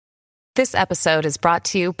This episode is brought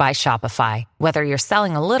to you by Shopify. Whether you're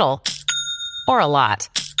selling a little or a lot,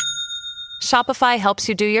 Shopify helps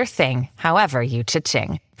you do your thing, however you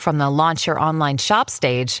cha-ching. From the launch your online shop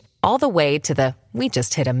stage, all the way to the we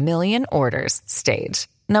just hit 1 million orders stage.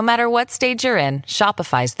 No matter what stage you're in,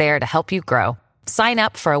 Shopify's there to help you grow. Sign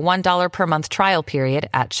up for a $1 per month trial period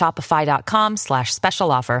at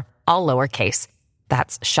shopify.com/special offer, all lowercase.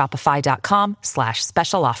 That's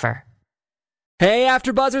shopify.com/special offer. Hey,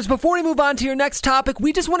 AfterBuzzers, before we move on to your next topic,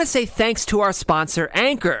 we just want to say thanks to our sponsor,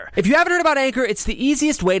 Anchor. If you haven't heard about Anchor, it's the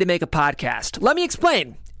easiest way to make a podcast. Let me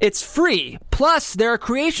explain. It's free. Plus, there are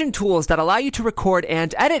creation tools that allow you to record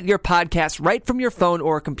and edit your podcast right from your phone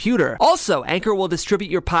or computer. Also, Anchor will distribute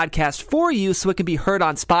your podcast for you so it can be heard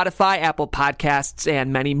on Spotify, Apple Podcasts,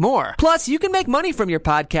 and many more. Plus, you can make money from your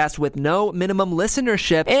podcast with no minimum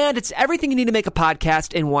listenership, and it's everything you need to make a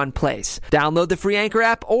podcast in one place. Download the free Anchor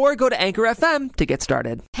app or go to Anchor FM to get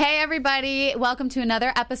started. Hey, everybody. Welcome to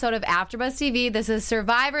another episode of AfterBuzz TV. This is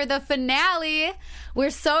Survivor, the finale. We're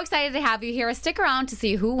so excited to have you here. Stick around to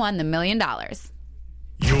see who won the $1 million.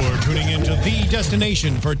 You're tuning into the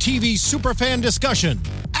destination for TV superfan discussion,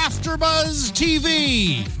 AfterBuzz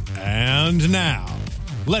TV. And now,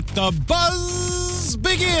 let the buzz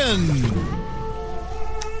begin.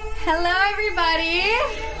 Hello, everybody.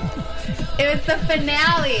 It was the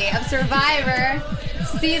finale of Survivor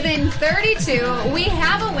Season 32. We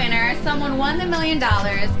have a winner. Someone won the $1 million.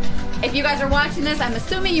 If you guys are watching this, I'm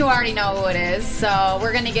assuming you already know who it is. So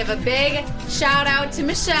we're going to give a big shout out to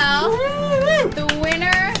Michelle, the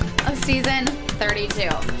winner of Season 32.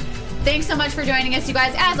 Thanks so much for joining us, you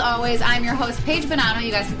guys. As always, I'm your host, Paige Bonanno. You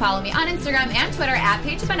guys can follow me on Instagram and Twitter at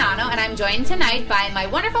Paige Bonanno. And I'm joined tonight by my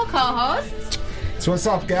wonderful co-hosts. So what's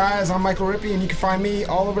up, guys? I'm Michael Rippey, and you can find me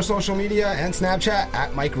all over social media and Snapchat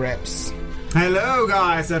at Mike Rips. Hello,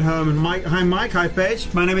 guys at home. And hi, Mike. Hi,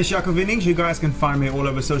 Paige. My name is Jaco Winnings. You guys can find me all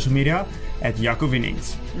over social media at Jaco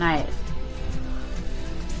Winnings. Nice.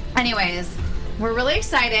 Anyways, we're really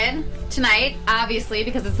excited tonight, obviously,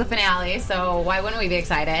 because it's the finale. So why wouldn't we be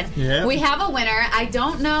excited? Yeah. We have a winner. I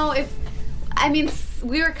don't know if... I mean,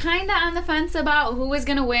 we were kind of on the fence about who was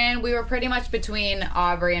going to win. We were pretty much between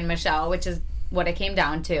Aubrey and Michelle, which is what it came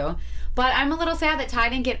down to. But I'm a little sad that Ty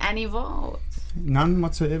didn't get any votes. None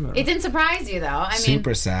whatsoever. It didn't surprise you, though. I mean,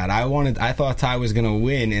 super sad. I thought Ty was going to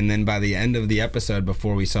win, and then by the end of the episode,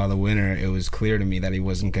 before we saw the winner, it was clear to me that he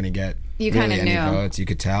wasn't going to get any votes. You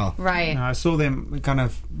could tell. Right. I saw them kind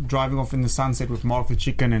of driving off in the sunset with Mark the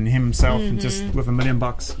Chicken and himself, and just with $1 million.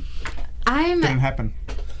 Didn't happen.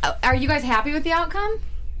 Are you guys happy with the outcome?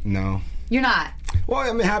 No. You're not? Well,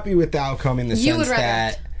 I'm happy with the outcome in the sense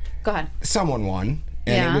that Go ahead. Someone won.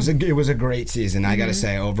 And it was a great season. I got to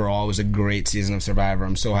say, overall, it was a great season of Survivor.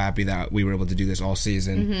 I'm so happy that we were able to do this all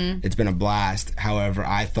season. It's been a blast. However,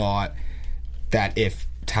 I thought that if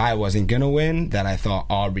Ty wasn't going to win, that I thought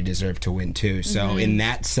Aubrey deserved to win too. So in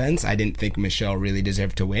that sense, I didn't think Michelle really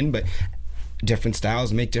deserved to win. But different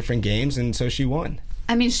styles make different games, and so she won.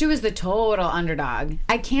 I mean, she was the total underdog.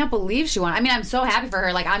 I can't believe she won. I mean, I'm so happy for her.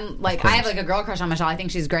 I have a girl crush on Michelle. I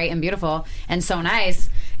think she's great and beautiful and so nice,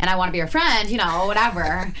 and I want to be her friend,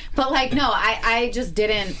 whatever. But no, I just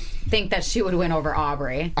didn't think that she would win over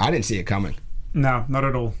Aubrey. I didn't see it coming. No, not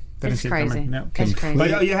at all. Didn't see crazy. it coming. No. It's crazy.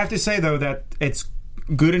 But you have to say, though, that it's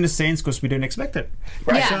good in a sense because we didn't expect it.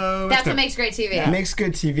 Right. Yeah, so that's what makes great TV. It makes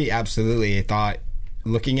good TV, absolutely. I thought,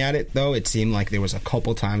 looking at it, though, it seemed like there was a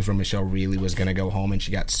couple times where Michelle really was going to go home, and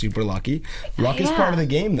she got super lucky. Luck is part of the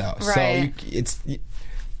game, though. Right. So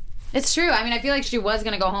it's true. I mean, I feel like she was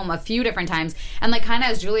going to go home a few different times. And kind of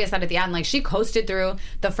as Julia said at the end, she coasted through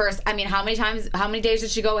the first, I mean, how many days did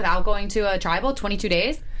she go without going to a tribal? 22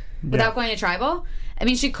 days? Without going to tribal? I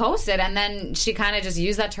mean, she coasted, and then she kind of just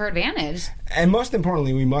used that to her advantage. And most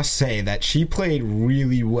importantly, we must say that she played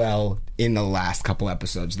really well in the last couple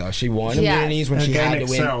episodes, though. She won immunities when she had to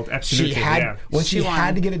win. Absolutely, she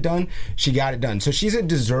had to get it done, she got it done. So she's a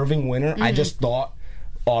deserving winner. I just thought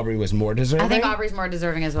Aubrey was more deserving. I think Aubrey's more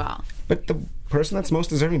deserving as well. But the person that's most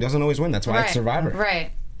deserving doesn't always win. That's why it's Survivor. Right.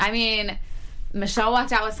 I mean, Michelle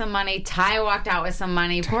walked out with some money. Ty walked out with some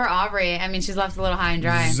money. Poor Aubrey. I mean, she's left a little high and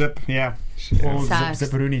dry. Zip.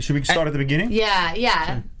 Zipperoonie. Should we start at the beginning? Yeah.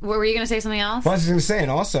 Sure. Were you going to say something else? Well, I was going to say, and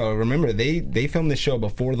also, remember, they filmed the show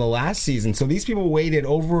before the last season, so these people waited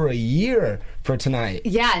over a year for tonight.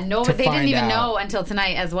 Yeah, but they didn't even know until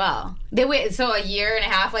tonight as well. They waited, so a year and a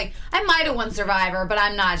half. I might have won Survivor, but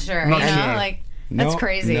I'm not sure. That's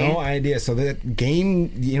crazy. No idea. So the game,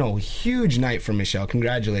 huge night for Michelle.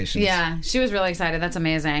 Congratulations. Yeah, she was really excited. That's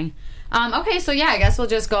amazing. Okay, so I guess we'll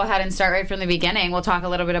just go ahead and start right from the beginning. We'll talk a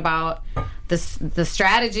little bit about the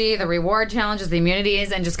strategy, the reward challenges, the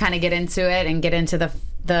immunities, and just kind of get into it and get into the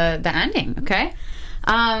ending, okay?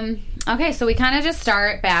 Okay, so we kind of just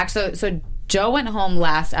start back. So Joe went home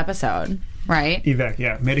last episode, right?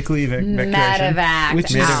 Medical evacuation. Medevac.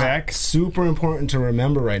 Which is super important to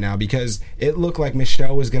remember right now because it looked like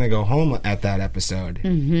Michelle was going to go home at that episode.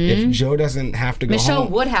 Mm-hmm. If Joe doesn't have to go home... Michelle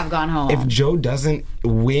would have gone home. If Joe doesn't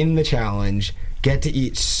win the challenge, get to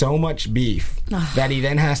eat so much beef that he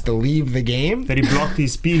then has to leave the game... That he blocked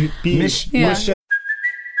his beef. Michelle...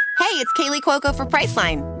 Hey, it's Kaylee Cuoco for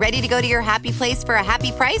Priceline. Ready to go to your happy place for a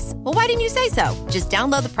happy price? Well, why didn't you say so? Just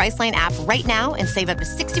download the Priceline app right now and save up to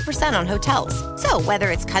 60% on hotels. So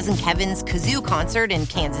whether it's Cousin Kevin's Kazoo Concert in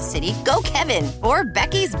Kansas City, go Kevin, or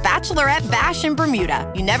Becky's Bachelorette Bash in Bermuda,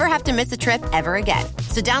 you never have to miss a trip ever again.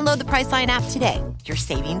 So download the Priceline app today. Your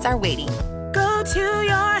savings are waiting. Go to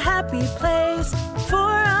your happy place for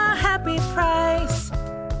a happy price.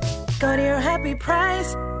 Go to your happy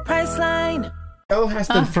price, Priceline. Michelle has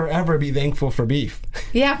to forever be thankful for beef.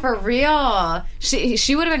 Yeah, for real.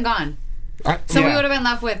 She would have been gone. We would have been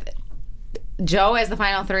left with Joe as the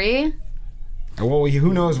final three. Well,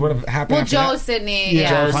 who knows what happened after Joe, that. Sydney,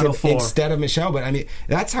 Final four. Instead of Michelle. But, I mean,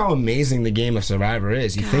 that's how amazing the game of Survivor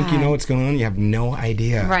is. You think you know what's going on, you have no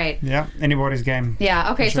idea. Right. Yeah, anybody's game.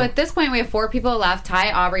 Yeah, okay, so at this point we have 4 people left.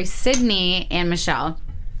 Ty, Aubrey, Sydney, and Michelle.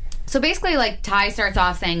 So basically, Ty starts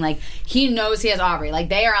off saying, he knows he has Aubrey.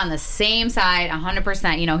 They are on the same side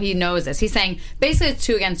 100%. He knows this. He's saying, basically, it's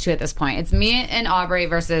 2 against 2 at this point. It's me and Aubrey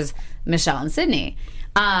versus Michelle and Sydney.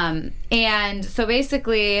 And so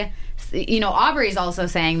basically, Aubrey's also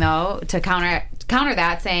saying, though, to counter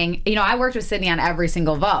that, saying, I worked with Sydney on every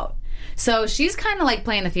single vote. So she's kind of,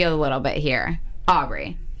 playing the field a little bit here,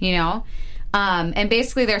 Aubrey, and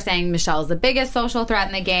basically they're saying Michelle's the biggest social threat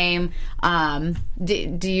in the game.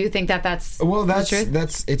 Do you think that's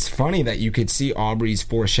it's funny that you could see Aubrey's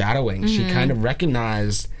foreshadowing. Mm-hmm. She kind of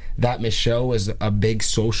recognized that Michelle was a big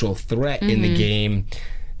social threat in the game,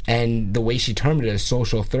 and the way she termed it as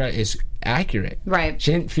social threat is accurate. Right.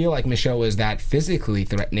 She didn't feel like Michelle was that physically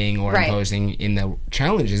threatening or imposing in the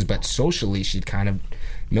challenges, but socially she'd kind of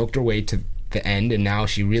milked her way to the end, and now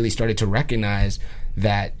she really started to recognize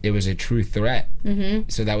that it was a true threat. Mm-hmm.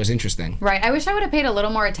 So that was interesting. Right. I wish I would have paid a little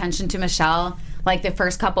more attention to Michelle, the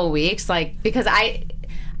first couple of weeks, because I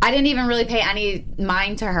didn't even really pay any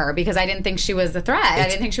mind to her because I didn't think she was the threat. I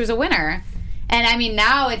didn't think she was a winner. And I mean,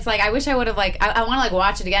 now it's I wish I would have I want to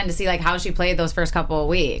watch it again to see how she played those first couple of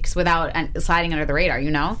weeks without sliding under the radar,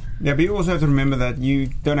 Yeah, but you also have to remember that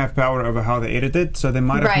you don't have power over how they edit it, so they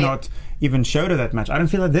might have not even showed her that much. I don't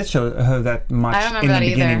feel like they showed her that much in the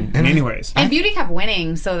beginning anyways. And Beauty kept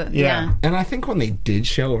winning, so yeah. And I think when they did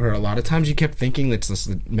show her, a lot of times you kept thinking it's just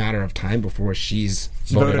a matter of time before she's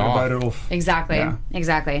voted off. Exactly. Yeah.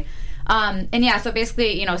 Exactly. So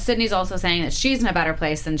basically, Sydney's also saying that she's in a better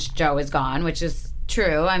place since Joe is gone, which is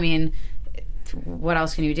true. I mean, what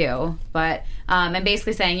else can you do? But, and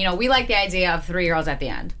basically saying, we like the idea of 3 girls at the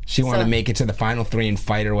end. She wanted to make it to the final 3 and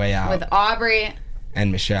fight her way out. With Aubrey...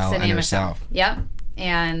 and Michelle Sydney and herself. Yep.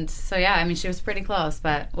 And so, she was pretty close,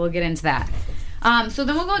 but we'll get into that. So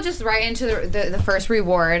then we'll go just right into the first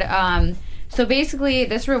reward. So basically,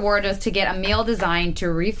 this reward was to get a meal designed to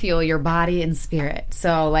refuel your body and spirit.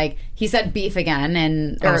 So, he said beef again.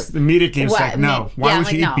 Immediately, it's no. Why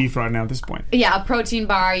would you eat beef right now at this point? Yeah, a protein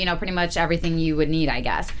bar, pretty much everything you would need, I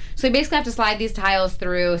guess. So you basically have to slide these tiles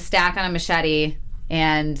through, stack on a machete,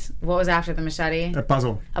 and what was after the machete? A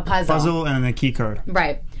puzzle. A puzzle and a key code.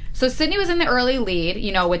 Right. So Sydney was in the early lead,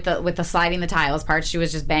 with the sliding the tiles part. She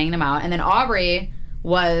was just banging them out. And then Aubrey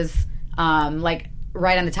was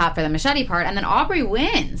right on the top for the machete part. And then Aubrey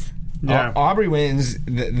wins. Yeah. Aubrey wins.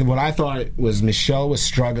 What I thought was Michelle was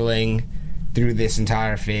struggling through this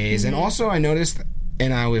entire phase. Mm-hmm. And also I noticed,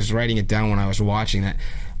 and I was writing it down when I was watching, that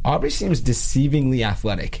Aubrey seems deceivingly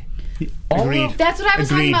athletic. That's what I was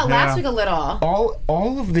talking about last week a little.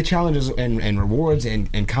 All of the challenges and rewards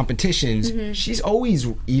and competitions, she's always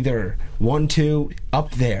either 1, 2, up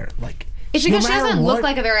there. It's because she doesn't look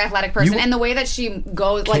like a very athletic person, and the way that she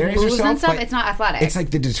goes, moves and stuff, it's not athletic. It's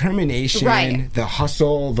the determination, the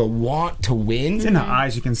hustle, the want to win. It's in her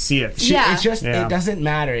eyes, you can see it. It doesn't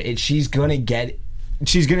matter. She's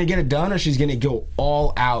gonna get it done, or she's gonna go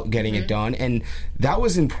all out getting it done. And that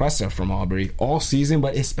was impressive from Aubrey all season,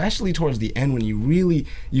 but especially towards the end when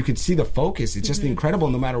you could see the focus. It's just incredible.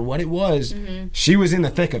 No matter what it was, she was in the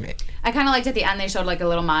thick of it. I kind of liked at the end they showed a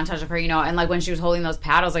little montage of her, and when she was holding those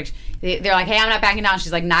paddles, they're like, hey, I'm not backing down.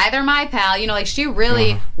 She's like, neither my pal. She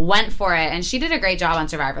really went for it, and she did a great job on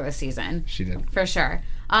Survivor this season. She did. For sure.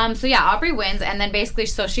 So yeah, Aubrey wins, and then basically,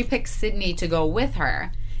 so she picks Sydney to go with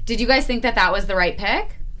her. Did you guys think that was the right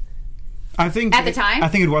pick? I think at the time, I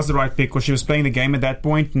think it was the right pick because she was playing the game at that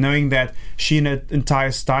point, knowing that she and her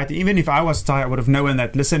entire tied. Even if I was tied, I would have known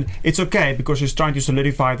that. Listen, it's okay because she's trying to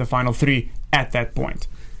solidify the final 3 at that point.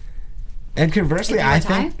 And conversely, I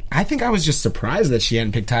think I was just surprised that she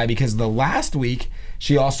hadn't picked Ty because the last week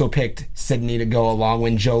she also picked Sydney to go along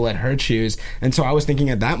when Joe let her choose. And so I was thinking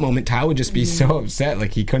at that moment Ty would just be so upset,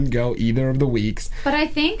 like he couldn't go either of the weeks. But I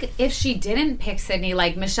think if she didn't pick Sydney,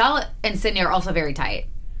 like Michelle and Sydney are also very tight.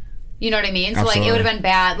 You know what I mean? So Absolutely. like it would have been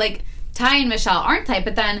bad. Like Ty and Michelle aren't tight,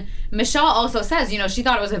 but then Michelle also says, she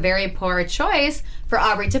thought it was a very poor choice for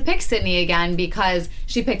Aubrey to pick Sydney again because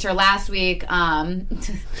she picked her last week.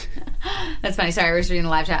 That's funny. Sorry, I was reading the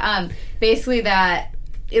live chat. Basically that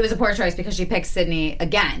it was a poor choice because she picked Sydney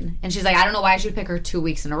again. And she's like, I don't know why she picked her 2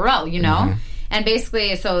 weeks in a row, Mm-hmm. And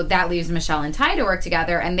basically, so that leaves Michelle and Ty to work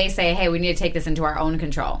together, and they say, hey, we need to take this into our own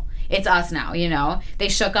control. It's us now, They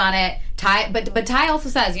shook on it. Ty, but Ty also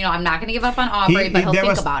says, I'm not going to give up on Aubrey, but he'll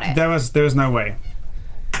think about it. There was no way.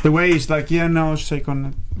 The way he's like, shake on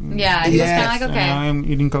it. Yeah, he was kind of like, okay. I'm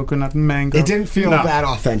eating coconut and mango. It didn't feel that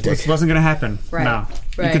authentic. It wasn't going to happen. Right. No.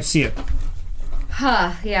 Right. You could see it.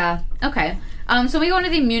 Yeah. Okay. So we go into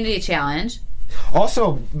the immunity challenge.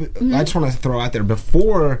 Also, I just want to throw out there,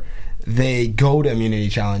 before they go to immunity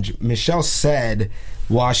challenge, Michelle said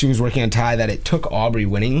while she was working on Ty that it took Aubrey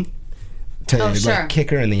winning to kick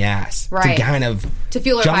her in the ass. Right. To kind of to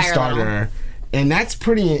fuel her fire jumpstart her. And that's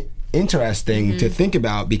pretty interesting to think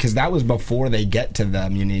about because that was before they get to the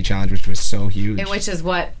immunity challenge, which was so huge. And which is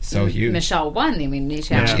what huge. Michelle won the immunity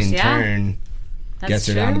challenge. Which in turn gets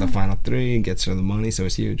her down to the final 3 and gets her the money, so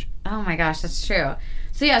it's huge. Oh my gosh, that's true.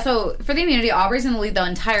 So yeah, so for the immunity, Aubrey's in the lead the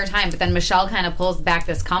entire time, but then Michelle kind of pulls back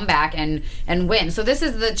this comeback and wins. So this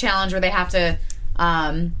is the challenge where they have to.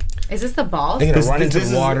 Is this the balls? They're gonna run into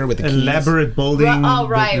the water with the keys. Elaborate building.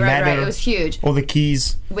 Right. It was huge. All the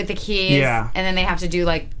keys. With the keys. Yeah. And then they have to do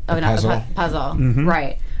like a puzzle. Mm-hmm.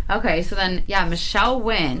 Right. Okay, so then, Michelle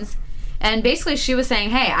wins. And basically she was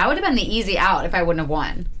saying, hey, I would have been the easy out if I wouldn't have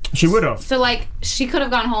won. She would have. So, she could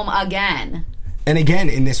have gone home again. And again,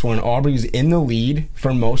 in this one, Aubrey was in the lead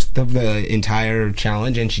for most of the entire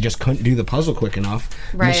challenge, and she just couldn't do the puzzle quick enough.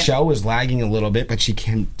 Right. Michelle was lagging a little bit, but she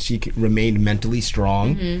remained mentally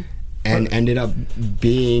strong and ended up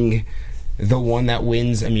being the one that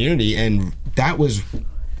wins immunity. And that was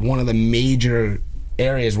one of the major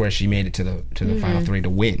areas where she made it to the final 3 to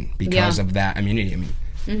win because of that immunity. I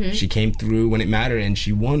mean, she came through when it mattered, and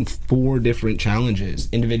she won 4 different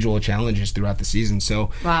individual challenges throughout the season.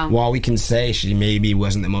 So while we can say she maybe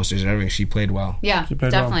wasn't the most deserving, she played well. Yeah,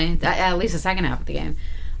 definitely. Well. At least the second half of the game.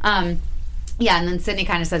 And then Sydney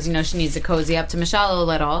kind of says, she needs to cozy up to Michelle a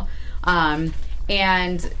little.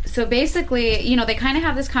 And so basically, they kind of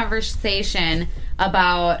have this conversation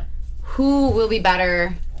about who will be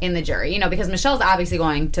better in the jury, because Michelle's obviously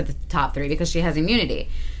going to the top 3 because she has immunity.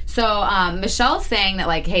 So Michelle's saying that,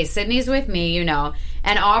 hey, Sydney's with me,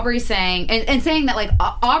 and Aubrey's saying, and saying that,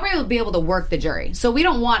 Aubrey will be able to work the jury. So we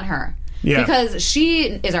don't want her. Yeah. Because she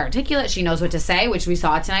is articulate, she knows what to say, which we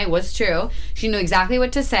saw tonight was true. She knew exactly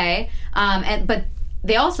what to say. But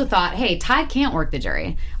they also thought, hey, Ty can't work the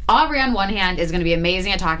jury. Aubrey, on one hand, is going to be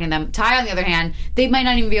amazing at talking to them. Ty, on the other hand, they might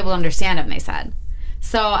not even be able to understand him, they said.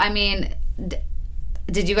 So, I mean,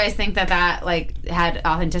 did you guys think that had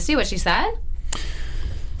authenticity, what she said?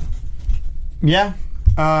 Yeah,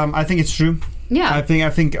 I think it's true. Yeah, I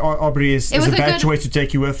think Aubrey is a bad choice to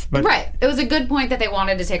take you with. But right, it was a good point that they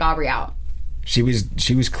wanted to take Aubrey out. She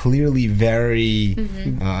was clearly very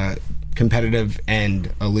competitive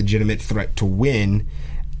and a legitimate threat to win.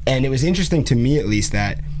 And it was interesting to me, at least,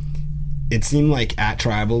 that it seemed like at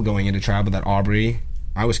Tribal, going into Tribal, that Aubrey,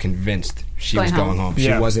 I was convinced she was going home.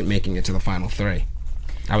 She wasn't making it to the final 3.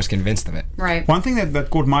 I was convinced of it. Right. One thing that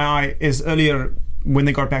caught my eye is earlier, when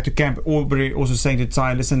they got back to camp, Aubrey also saying to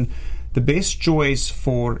Ty, listen, the best choice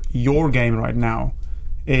for your game right now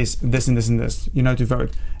is this and this and this, to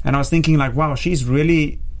vote. And I was thinking, wow, she's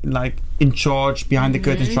really, in charge behind the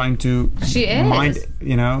curtains, trying to mind,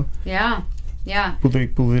 Yeah. Pull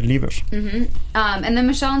the levers. And then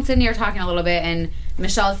Michelle and Sydney are talking a little bit, and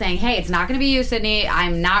Michelle's saying, hey, it's not going to be you, Sydney.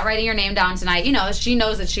 I'm not writing your name down tonight. She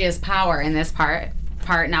knows that she has power in this part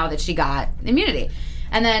now that she got immunity.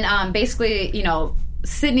 And then basically,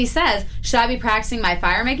 Sydney says, should I be practicing my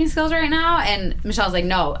fire-making skills right now? And Michelle's like,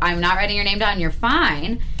 no, I'm not writing your name down. You're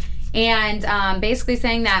fine. And basically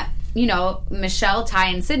saying that, Michelle, Ty,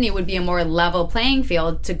 and Sydney would be a more level playing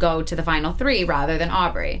field to go to the final 3 rather than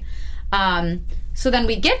Aubrey. So then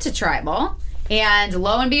we get to Tribal, And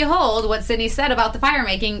lo and behold, what Sydney said about the fire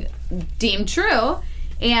making deemed true.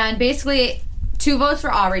 And basically, 2 votes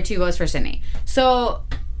for Aubrey, 2 votes for Sydney. So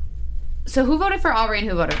who voted for Aubrey and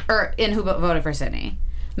who voted for Sydney?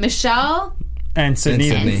 Michelle and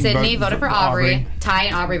Sydney voted for Aubrey. Ty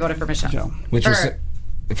and Aubrey voted for Michelle. Which was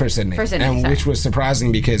for Sydney. Which was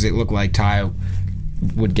surprising because it looked like Ty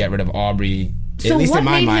would get rid of Aubrey. So at least in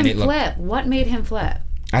my mind, What made him flip?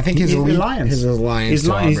 I think his alliance to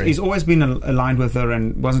Aubrey. He's always been aligned with her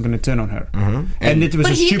and wasn't going to turn on her. And it was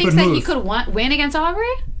a stupid move. But he thinks that he could win against Aubrey?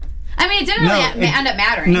 I mean, it didn't really end up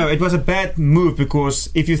mattering. No, it was a bad move because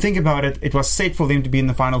if you think about it, it was set for them to be in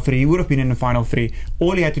the final 3. He would have been in the final 3.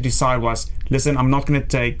 All he had to decide was, listen, I'm not going to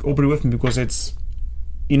take Aubrey with me because it's,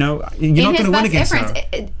 you're not going to win against her.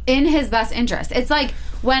 In his best interest. It's like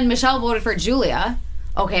when Michelle voted for Julia.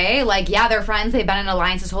 Okay, they're friends. They've been in an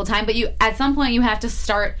alliance this whole time. But at some point, you have to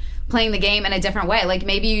start playing the game in a different way. Like,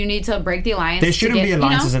 maybe you need to break the alliance. There shouldn't be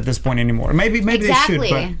alliances at this point anymore. Maybe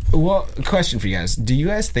exactly. They should. But well, question for you guys: do you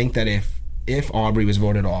guys think that if Aubrey was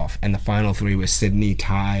voted off and the final 3 was Sydney,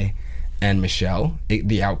 Ty, and Michelle,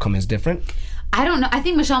 the outcome is different? I don't know. I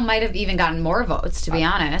think Michelle might have even gotten more votes. To be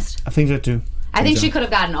honest, I think so too. I think she could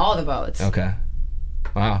have gotten all the votes. Okay.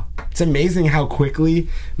 Wow. It's amazing how quickly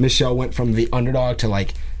Michelle went from the underdog to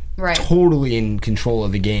totally in control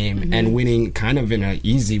of the game and winning kind of in an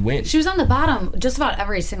easy win. She was on the bottom just about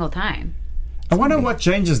every single time. I wonder what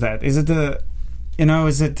changes that. Is it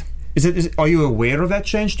are you aware of that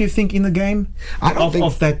change, do you think, in the game? I don't think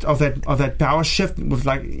of that power shift with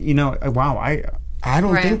wow,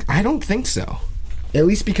 I don't think so. At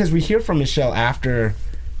least because we hear from Michelle after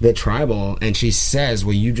the tribal and she says,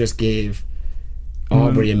 well, you just gave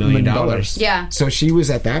Aubrey $1 million. Yeah. So she was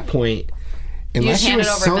at that point, unless she was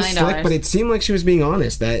so slick, but it seemed like she was being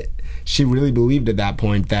honest, that she really believed at that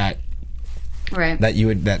point that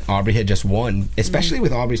that Aubrey had just won, especially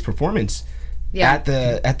with Aubrey's performance at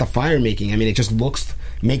the fire making. I mean, it just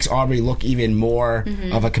makes Aubrey look even more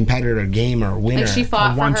of a competitor, gamer, winner. Like she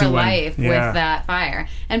fought for her life with that fire.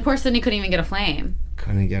 And poor Sydney couldn't even get a flame.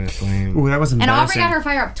 Couldn't get a flame. Ooh, that was embarrassing. And Aubrey got her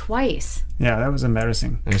fire up twice. Yeah, that was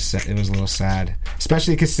embarrassing. It was a little sad.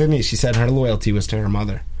 Especially because Sydney, she said her loyalty was to her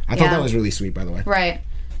mother. I thought that was really sweet, by the way. Right.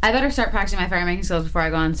 I better start practicing my fire making skills before I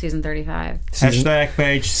go on season 35. Hashtag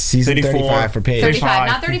Paige. Season 35 for Paige. 35,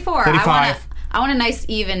 not 34. 35. I want a nice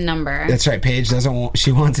even number. That's right. Paige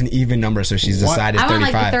she wants an even number, so she's decided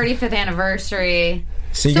 35. I want the 35th anniversary.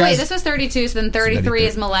 So wait, this was 32, so then 33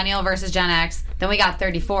 is millennial versus Gen X. Then we got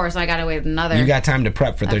 34, so I got to wait another. You got time to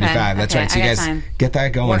prep for 35. Okay, That's right. So you guys get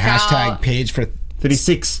that going. Hashtag Paige for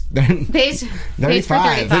 36. Page for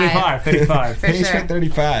 35. 35. Page for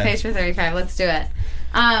 35. Page for 35. Let's do it.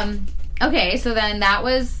 Okay, so then that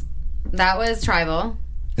was tribal.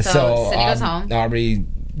 So Sydney goes home. Aubrey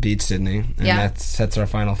beats Sydney, and that sets our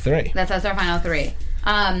final 3. That sets our final 3.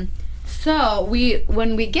 So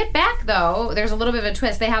when we get back, though, there's a little bit of a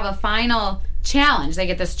twist. They have a final challenge. They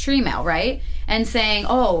get this tree mail, right? And saying,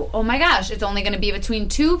 oh my gosh, it's only going to be between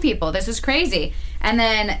 2 people. This is crazy. And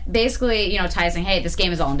then basically, Ty's saying, hey, this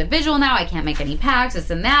game is all individual now. I can't make any packs,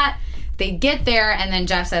 this and that. They get there, and then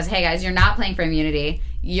Jeff says, hey, guys, you're not playing for immunity.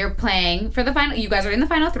 You're playing for the final. You guys are in the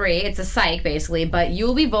final 3. It's a psych, basically. But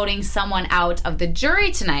you'll be voting someone out of the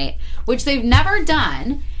jury tonight, which they've never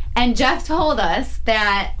done. And Jeff told us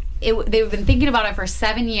that they've been thinking about it for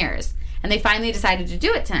 7 years, and they finally decided to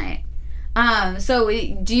do it tonight. So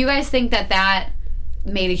do you guys think that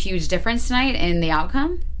made a huge difference tonight in the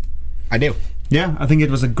outcome? I do. Yeah, I think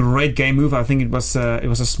it was a great game move. I think it was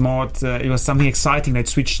a smart. It was something exciting that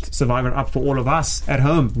switched Survivor up for all of us at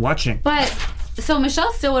home watching. But so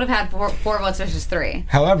Michelle still would have had 4 votes versus 3.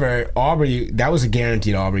 However, Aubrey, that was a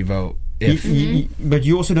guaranteed Aubrey vote. But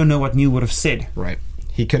you also don't know what Neil would have said. Right.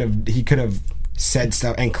 He could have said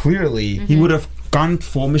stuff, and clearly he would have gone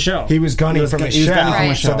for Michelle. He was gunning for Michelle.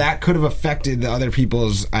 Right. So that could have affected the other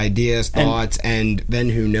people's ideas, thoughts, and then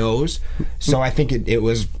who knows. So I think it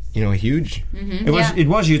was huge. It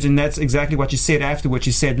was huge, and that's exactly what you said afterwards.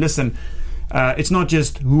 You said, listen, it's not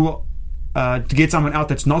just to get someone out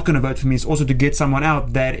that's not going to vote for me, it's also to get someone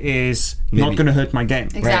out that is not going to hurt my game.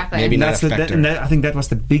 Exactly. Right. Maybe not affect her. I think that was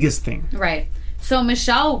the biggest thing. Right. So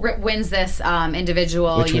Michelle wins this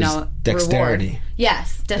individual, which was dexterity. Reward.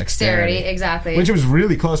 Yes, dexterity, exactly. Which was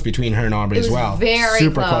really close between her and Aubrey as well. Very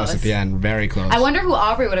super close at the end, very close. I wonder who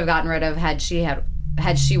Aubrey would have gotten rid of had she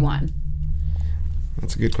won.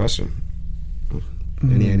 That's a good question.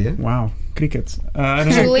 Any idea? Wow, crickets.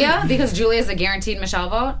 Julia, because Julia is a guaranteed Michelle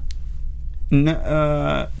vote.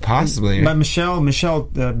 No, possibly. But Michelle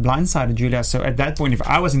blindsided Julia. So at that point, if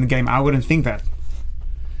I was in the game, I wouldn't think that.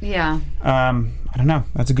 Yeah. I don't know.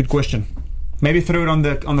 That's a good question. Maybe throw it on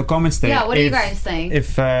the comments there. Yeah, what do you guys think?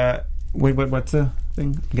 If what's the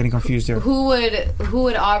thing? I'm getting confused here. Who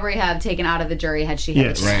would Aubrey have taken out of the jury had she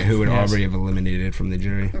had Right, who would Aubrey have eliminated from the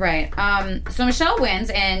jury? Right. So Michelle wins,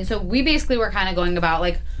 and so we basically were kind of going about,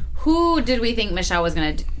 like, who did we think Michelle was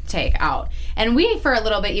going to take out? And we, for a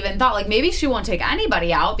little bit, even thought, like, maybe she won't take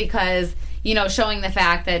anybody out because, you know, showing the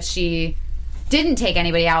fact that she didn't take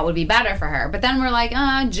anybody out would be better for her. But then we're like,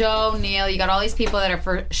 Joe, Neil, you got all these people that are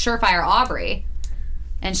for surefire Aubrey.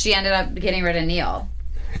 And she ended up getting rid of Neil.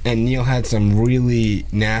 And Neil had some really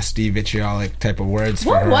nasty, vitriolic type of words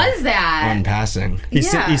for her. What was that? On passing. He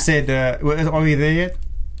said, are we there yet?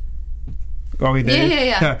 Are we there?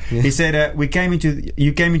 Yeah. He said, you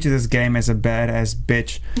came into this game as a badass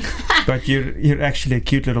bitch, but you're actually a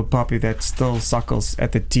cute little puppy that still suckles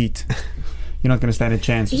at the teeth. You're not going to stand a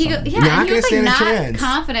chance. And he was like not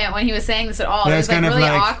confident when he was saying this at all. It was like really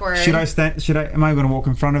awkward. Am I going to walk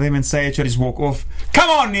in front of him and say it? Should I just walk off?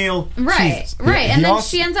 Come on, Neil. Right. And then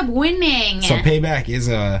she ends up winning. So payback is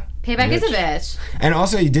a bitch. And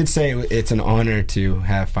also, he did say it's an honor to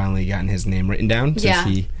have finally gotten his name written down.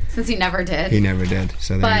 Since he never did. He never did.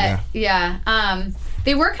 So there you go. Yeah.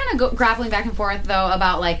 They were kind of grappling back and forth, though,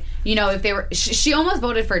 about, like, you know, if they were... She almost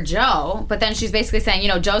voted for Joe, but then she's basically saying, you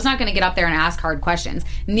know, Joe's not going to get up there and ask hard questions.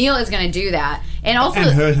 Neil is going to do that. And also... And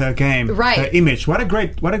hurt her game. Right. Her image. What a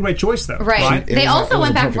great choice, though. Right. They also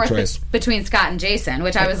went back and forth between Scott and Jason,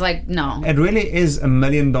 which I was like, no. It really is $1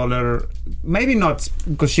 million... Maybe not,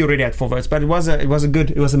 because she already had 4 votes, but it was a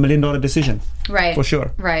 $1 million decision. Right. For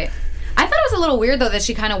sure. Right. I thought it was a little weird, though, that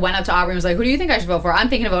she kind of went up to Aubrey and was like, who do you think I should vote for? I'm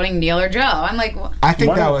thinking of voting Neil or Joe. I'm like... I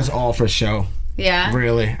think that was all for show. Yeah.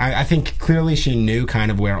 Really. I think clearly she knew kind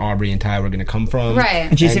of where Aubrey and Ty were going to come from. Right.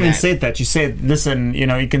 And she's even said that. She said, listen, you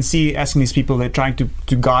know, you can see asking these people, they're trying to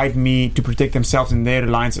guide me to protect themselves in their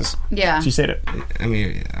alliances. Yeah. She said it. I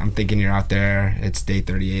mean, I'm thinking you're out there. It's day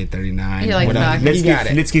 38, 39. You're like,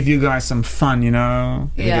 let's give you guys some fun, you know?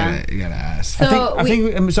 Yeah. You gotta ask. So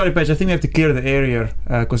I'm sorry, Paige. I think we have to clear the area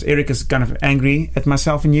because Eric is kind of angry at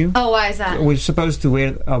myself and you. Oh, why is that? We're supposed to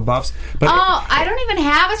wear our buffs. But I don't even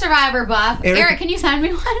have a Survivor buff. Eric, can you send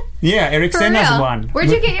me one? Yeah, Eric sent us one.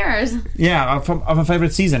 Where'd you get yours? Yeah, of a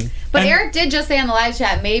favorite season. But Eric did just say on the live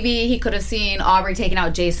chat maybe he could have seen Aubrey taking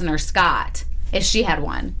out Jason or Scott if she had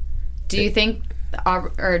one. Do you think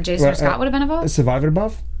Jason or Scott would have been a vote? A Survivor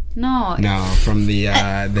buff? No, from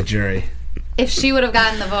the jury. If she would have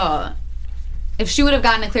gotten the vote, if she would have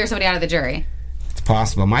gotten to clear somebody out of the jury, it's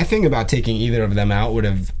possible. My thing about taking either of them out would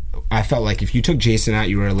have. I felt like if you took Jason out,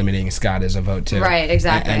 you were eliminating Scott as a vote too. Right,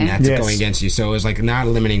 exactly. And that's going against you. So it was like not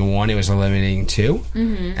eliminating one, it was eliminating two.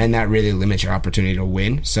 Mm-hmm. And that really limits your opportunity to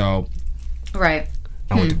win. So right.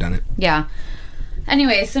 I wouldn't have done it. Yeah.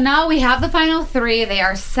 Anyway, so now we have the final 3. They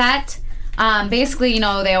are set. Basically, you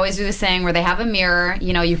know, they always do this thing where they have a mirror.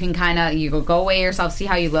 You know, you can you go weigh yourself, see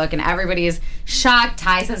how you look, and everybody's shocked.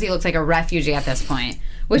 Ty says he looks like a refugee at this point,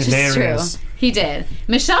 which is true. He did.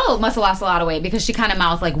 Michelle must have lost a lot of weight because she kind of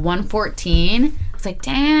mouthed like 114. I was like,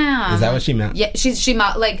 damn. Is that what she meant? Yeah, she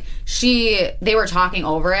mouthed like they were talking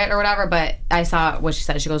over it or whatever, but I saw what she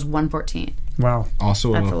said. She goes 114. Wow.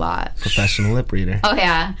 Also, that's a lot. Professional lip reader. Oh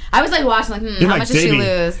yeah, I was like watching like, how much did she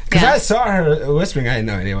lose? Because I saw her whispering. I had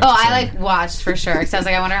no idea what I like watched for sure. Because I was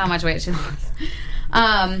like, I wonder how much weight she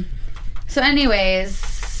lost. So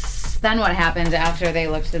anyways. Then what happened after they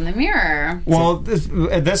looked in the mirror? Well,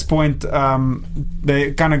 at this point,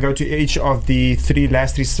 they kind of go to each of the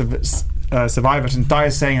last three survivors, and Ty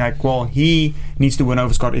is saying like, well, he needs to win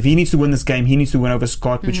over Scott. If he needs to win this game, he needs to win over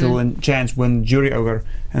Scott, which will in chance win jury over.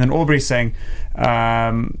 And then Aubrey's saying,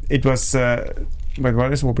 it was... wait,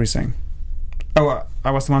 what is Aubrey saying? Oh, I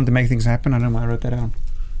was the one to make things happen. I don't know why I wrote that down.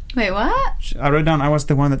 Wait, what? I wrote down I was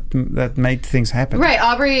the one that made things happen. Right,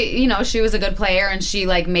 Aubrey, you know, she was a good player and she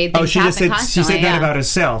like made things happen constantly. She said that about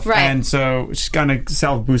herself. Right. And so she's kind of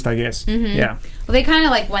self-boost, I guess. Mm-hmm. Yeah. Well, they kind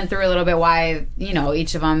of like went through a little bit why, you know,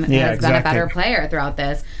 each of them has been a better player throughout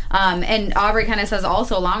this. And Aubrey kind of says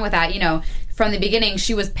also along with that, you know, from the beginning,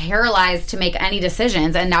 she was paralyzed to make any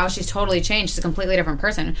decisions, and now she's totally changed. She's a completely different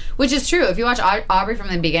person, which is true. If you watch Aubrey from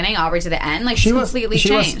the beginning, Aubrey to the end, like she's completely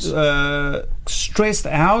changed. She was stressed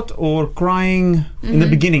out or crying in the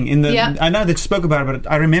beginning. I know that you spoke about it,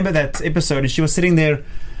 but I remember that episode, and she was sitting there.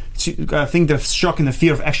 I think the shock and the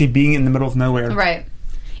fear of actually being in the middle of nowhere. Right.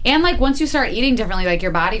 And like once you start eating differently, like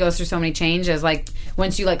your body goes through so many changes. Like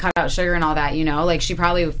once you like cut out sugar and all that, you know, like she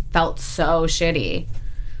probably felt so shitty.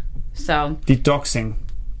 So detoxing.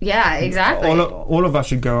 Yeah, exactly. All of us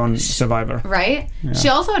should go on Survivor. Right? Yeah. She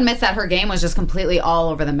also admits that her game was just completely all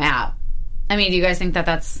over the map. I mean, do you guys think that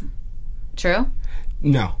that's true?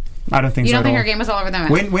 No. I don't think so. You don't at think all. her game was all over the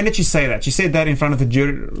map? When did she say that? She said that in front of the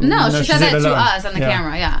jury? No, she said that to alone. us on the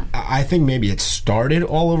camera, yeah. I think maybe it started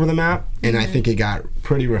all over the map, and I think it got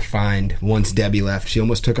pretty refined once Debbie left. She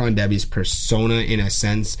almost took on Debbie's persona in a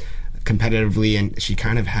sense, competitively, and she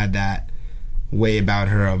kind of had that way about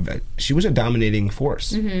her of she was a dominating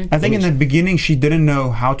force. I think in the beginning she didn't know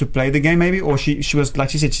how to play the game, maybe, or she was, like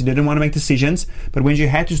she said, she didn't want to make decisions, but when she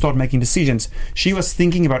had to start making decisions, she was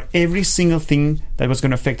thinking about every single thing that was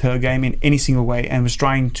going to affect her game in any single way and was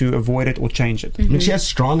trying to avoid it or change it. I mean, she has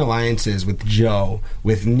strong alliances with Joe,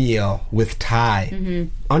 with Neil, with Ty.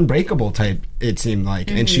 Unbreakable type, it seemed like.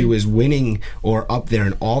 And she was winning or up there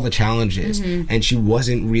in all the challenges, and she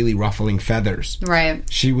wasn't really ruffling feathers. Right.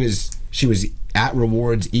 She was at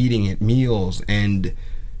rewards, eating at meals, and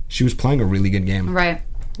she was playing a really good game. Right.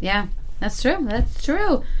 Yeah, that's true. That's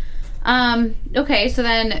true. Okay, so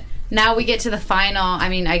then now we get to the final,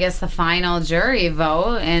 I guess the final jury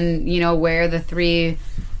vote, and, where the 3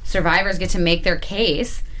 survivors get to make their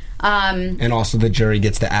case. And also the jury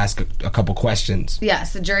gets to ask a couple questions.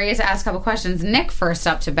 Yes, the jury gets to ask a couple questions. Nick first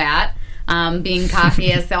up to bat. Being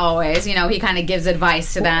cocky as always, he kind of gives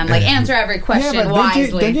advice to them, like answer every question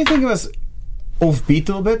wisely. Don't you think it was offbeat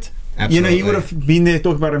a little bit? Absolutely. He would have been there to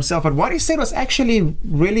talk about himself, but what he said was actually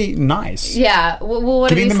really nice. Yeah, well, what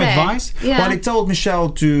did he say? Giving them advice. Yeah. Well, he told Michelle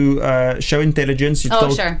to show intelligence. He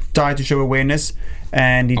told Ty to show awareness.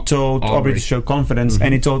 And he told Aubrey to show confidence.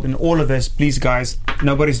 And he told, in all of this, please guys,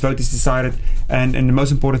 nobody's vote is decided. And the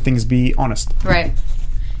most important thing is be honest. Right.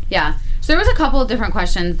 Yeah. So there was a couple of different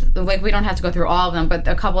questions. Like, we don't have to go through all of them, but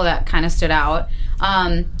a couple that kind of stood out.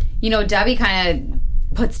 Debbie kind of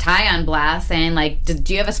puts Ty on blast, saying, like,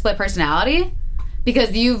 do you have a split personality?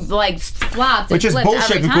 Because you've, like, flopped and which is flipped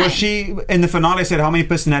bullshit, every time. because she, in the finale, said how many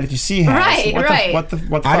personalities she has. Right. What the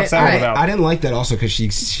fuck's that all about? I didn't like that also because she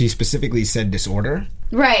specifically said disorder.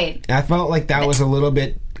 Right. And I felt like that was a little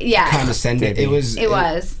bit condescending. It was.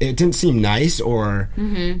 It didn't seem nice, or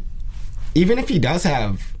even if he does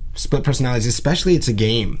have split personalities, especially it's a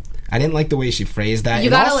game. I didn't like the way she phrased that. You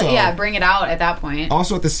gotta bring it out at that point.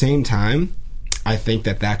 Also, at the same time, I think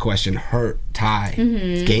that question hurt Ty's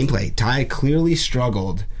gameplay. Ty clearly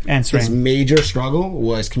struggled. Answering. His major struggle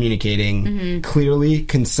was communicating clearly,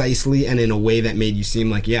 concisely, and in a way that made you seem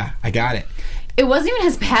like, yeah, I got it. It wasn't even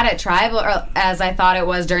as bad at Tribal as I thought it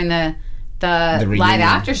was during the live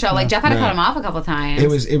after show. Like, Jeff had to cut him off a couple times.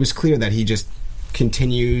 It was clear that he just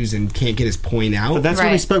continues and can't get his point out. But that's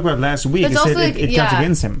what we spoke about last week. It counts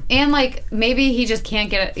against him. And, like, maybe he just can't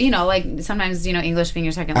get it, like, sometimes, English being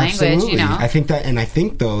your second language, I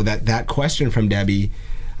think though that question from Debbie,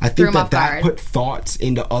 I think that put thoughts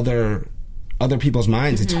into other people's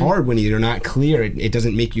minds. It's hard when you're not clear. It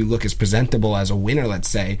doesn't make you look as presentable as a winner, let's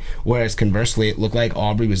say. Whereas conversely, it looked like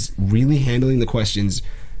Aubrey was really handling the questions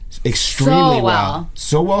extremely well.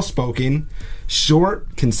 So well spoken.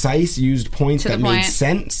 Short, concise, used points that made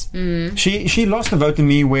sense. She lost the vote to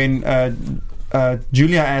me when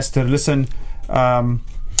Julia asked her, listen, well,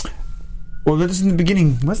 that is in the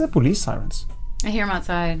beginning. Where's the police sirens? I hear them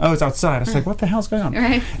outside. Oh, it's outside. I was like, what the hell's going on?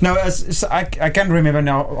 Right. No, I can't remember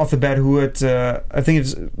now off the bat who asked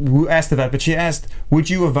that, but she asked, would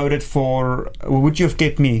you have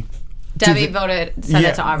kept me? Debbie said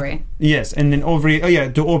it to Aubrey. Yes, and then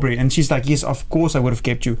to Aubrey, and she's like, yes, of course I would have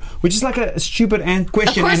kept you, which is like a stupid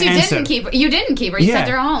question. Of course you didn't keep her. You sent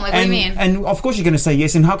her home. Like, what do you mean? And of course you're going to say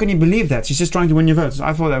yes, and how can you believe that? She's just trying to win your votes.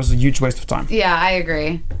 I thought that was a huge waste of time. Yeah, I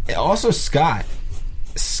agree. Also, Scott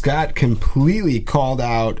completely called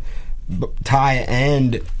out Ty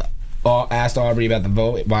and asked Aubrey about the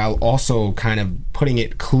vote, while also kind of putting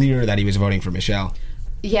it clear that he was voting for Michelle.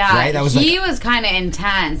 Yeah, right? He was kind of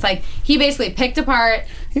intense. Like, he basically picked apart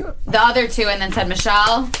the other two and then said,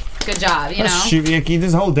 Michelle, good job,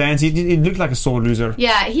 this whole dance, he looked like a sore loser.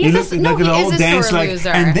 Yeah, he is a sore loser.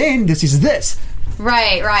 And then this is this.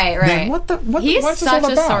 Right. Then He's what's such all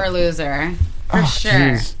a about? Sore loser. For sure.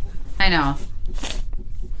 Geez. I know.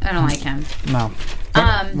 I don't like him. No.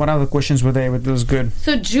 What other questions were there? It was good.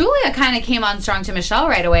 So Julia kind of came on strong to Michelle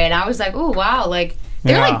right away, and I was like, oh, wow, like...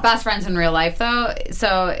 They're like best friends in real life, though.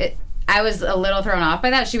 So I was a little thrown off by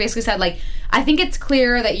that. She basically said, like, I think it's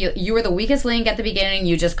clear that you were the weakest link at the beginning.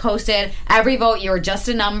 You just coasted. Every vote, you were just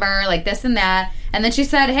a number, like this and that. And then she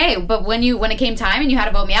said, hey, but when it came time and you had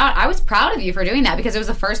to vote me out, I was proud of you for doing that because it was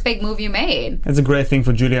the first big move you made. It's a great thing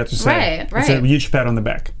for Julia to say. Right. It's a huge pat on the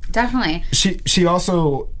back. Definitely. She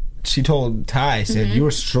also told Ty, said, you were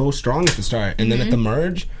so strong at the start. And then at the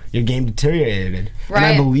merge, your game deteriorated. Right. And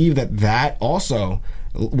I believe that also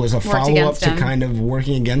was a follow-up to kind of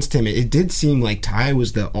working against him. It did seem like Ty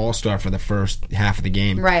was the all-star for the first half of the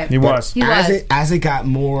game. Right. He was. As it got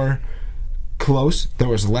more close, there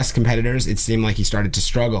was less competitors. It seemed like he started to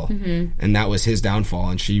struggle, and that was his downfall.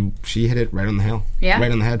 And she hit it right on the hill,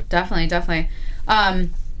 right on the head. Definitely.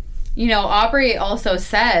 Aubrey also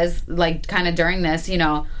says, like, kind of during this,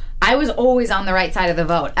 I was always on the right side of the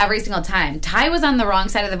vote every single time. Ty was on the wrong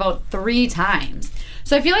side of the vote 3 times.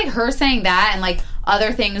 So I feel like her saying that and like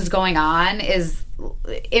other things going on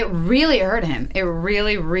it really hurt him. It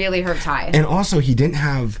really, really hurt Ty. And also, he didn't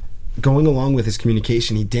have, going along with his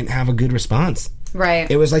communication, he didn't have a good response. Right.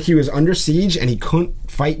 It was like he was under siege and he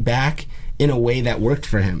couldn't fight back in a way that worked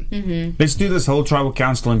for him. Mm-hmm. Let's do this whole tribal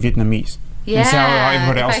council in Vietnamese. Yeah,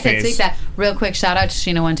 everybody else if I could speak that. Real quick, shout out to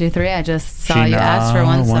Sheena123. I just saw you asked for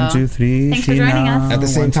one, so 1, 2, 3, thanks for joining us. At the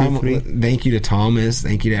same time, thank you to Thomas.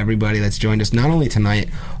 Thank you to everybody that's joined us, not only tonight,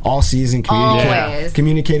 all season,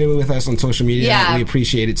 communicated with us on social media. Yeah. We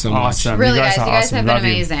appreciate it so much. Really, you guys have been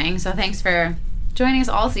amazing. So thanks for joining us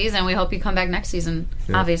all season. We hope you come back next season,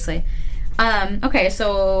 obviously. Okay,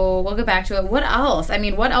 so we'll get back to it. What else? I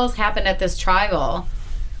mean, what else happened at this tribal?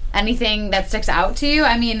 Anything that sticks out to you?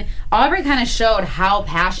 I mean, Aubrey kind of showed how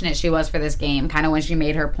passionate she was for this game, kind of when she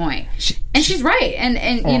made her point. And she's right. And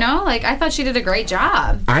I thought she did a great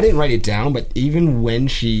job. I didn't write it down, but even when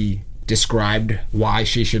she described why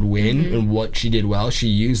she should win and what she did well, she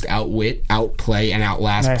used outwit, outplay, and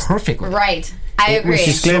outlast perfectly. Right. I agree.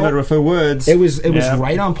 She's clever with her words. It was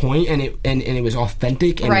right on point, and it was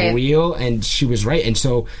authentic and real, and she was right. And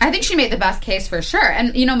so I think she made the best case for sure.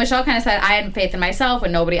 And Michelle kind of said I had faith in myself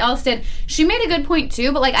when nobody else did. She made a good point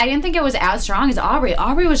too, but I didn't think it was as strong as Aubrey.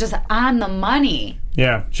 Aubrey was just on the money.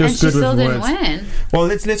 Yeah, she was good with words. And she still didn't win. Well,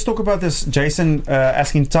 let's talk about this. Jason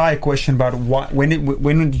asking Ty a question about when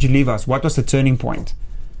did you leave us? What was the turning point?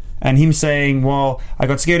 And him saying, well, I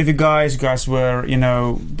got scared of you guys. You guys were,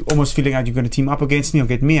 almost feeling like you're going to team up against me or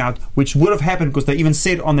get me out, which would have happened because they even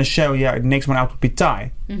said on the show, the next one out would be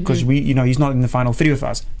Ty. Because he's not in the final 3 with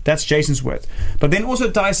us. That's Jason's word. But then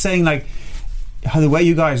also Ty saying, how the way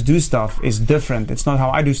you guys do stuff is different. It's not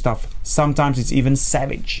how I do stuff. Sometimes it's even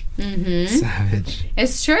savage. Mm-hmm. Savage.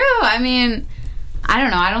 It's true. I mean, I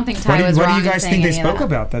don't know. I don't think Ty was wrong. What do you guys think they spoke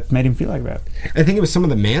about that made him feel like that? I think it was some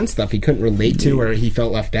of the man stuff he couldn't relate to, or he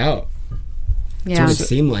felt left out. Yeah. That's what it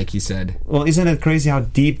seemed like he said. Well, isn't it crazy how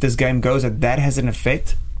deep this game goes that has an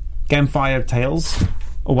effect? Campfire tales,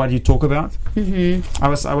 or what you talk about. Mm-hmm.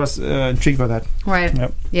 I was intrigued by that. Right.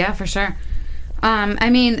 Yep. Yeah, for sure. I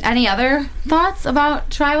mean, any other thoughts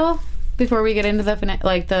about Tribal before we get into the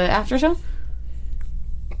after show?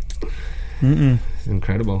 It's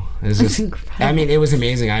incredible. It's incredible. I mean, it was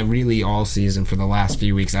amazing. I really, all season for the last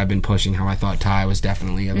few weeks, I've been pushing how I thought Ty was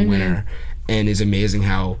definitely the winner, and it's amazing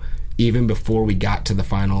how even before we got to the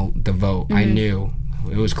vote, I knew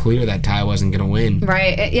it was clear that Ty wasn't going to win.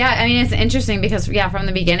 Right. Yeah. I mean, it's interesting because from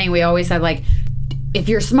the beginning we always said if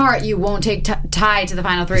you're smart, you won't take Ty to the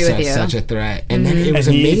final 3 with you. Such a threat. And then it was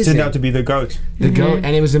amazing. He turned out to be the GOAT.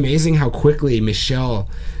 And it was amazing how quickly Michelle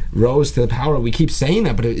rose to the power. We keep saying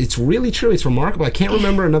that, but it's really true. It's remarkable. I can't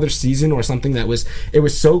remember another season or something it was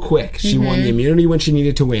so quick. She won the immunity when she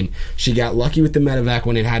needed to win. She got lucky with the medevac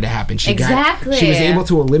when it had to happen. She was able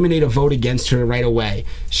to eliminate a vote against her right away.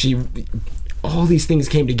 All these things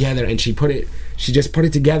came together, and she just put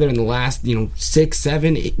it together in the last 6,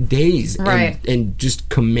 7, 8 days, and just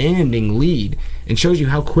commanding lead, and shows you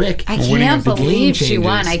how quick. I can't believe she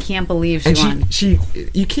won. I can't believe she won.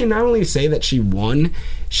 You can not only say that she won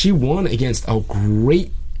against a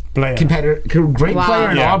great competitor,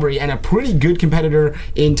 player in Aubrey, and a pretty good competitor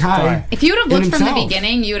in Ty. If you would have looked from the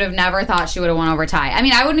beginning, you would have never thought she would have won over Ty. I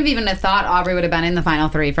mean, I wouldn't have even thought Aubrey would have been in the final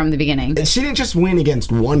 3 from the beginning. She didn't just win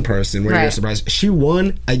against one person where you're surprised. She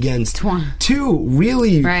won against 2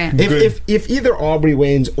 really. Right. If either Aubrey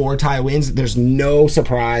wins or Ty wins, there's no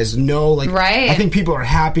surprise. No, I think people are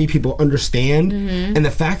happy. People understand, and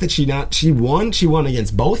the fact that she won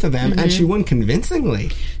against both of them, and she won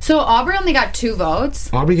convincingly. So Aubrey only got 2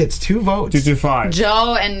 votes. Aubrey gets 2 votes. 2-5.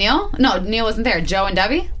 Joe and Neil? No, Neil wasn't there. Joe and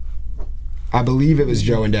Debbie? I believe it was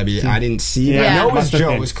Joe and Debbie. I didn't see that. I know it was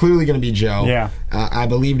Joe. It was clearly going to be Joe. Yeah. I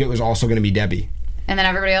believed it was also going to be Debbie. And then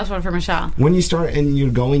everybody else voted for Michelle. When you start and you're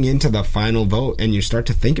going into the final vote and you start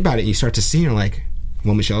to think about it, you start to see, you're like,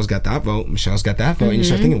 well, Michelle's got that vote. Michelle's got that vote. And you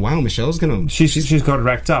start thinking, wow, Michelle's going to... She's got it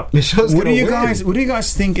racked up. Michelle's going to win. What do you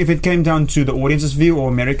guys think if it came down to the audience's view or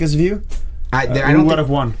America's view? I don't would have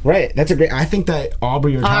won. Right. That's a great. I think that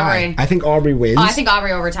Aubrey or Ty. I think Aubrey wins. Oh, I think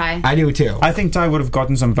Aubrey over Ty. I do too. I think Ty would have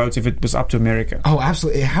gotten some votes if it was up to America. Oh,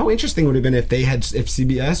 absolutely. How interesting would it have been if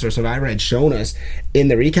CBS or Survivor had shown us in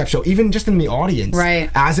the recap show, even just in the audience, right,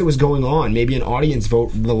 as it was going on, maybe an audience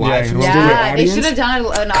vote, the live audience. They should have done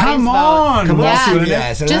an audience Come on,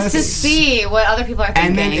 CBS. Just to see what other people are thinking.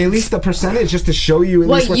 And then at least the percentage, just to show you at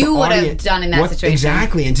least what you would have done in that situation.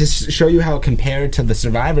 Exactly, and to show you how it compared to the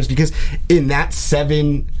Survivors, because in that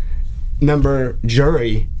 7-member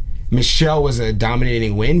jury, Michelle was a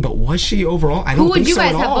dominating win, but was she overall? I don't think so. Who would you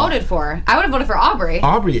guys have voted for? I would have voted for Aubrey.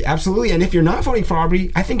 Aubrey, absolutely. And if you're not voting for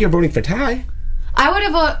Aubrey, I think you're voting for Ty. I would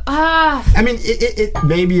have voted... I mean,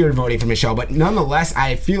 maybe you're voting for Michelle, but nonetheless,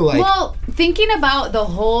 I feel like... Well, thinking about the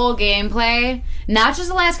whole gameplay, not just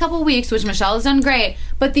the last couple of weeks, which Michelle has done great,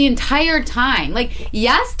 but the entire time. Like,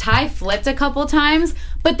 yes, Ty flipped a couple times,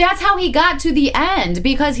 but that's how he got to the end,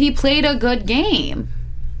 because he played a good game.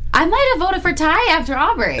 I might have voted for Ty after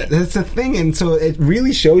Aubrey. That's the thing, and so it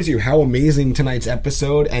really shows you how amazing tonight's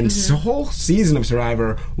episode and the whole season of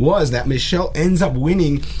Survivor was, that Michelle ends up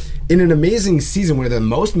winning in an amazing season where the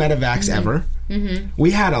most medevacs ever.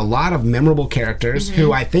 We had a lot of memorable characters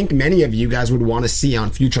who I think many of you guys would want to see on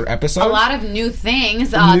future episodes. A lot of new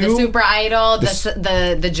things. The Super Idol,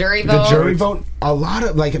 the jury vote. The jury vote. A lot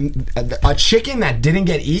of, like, a chicken that didn't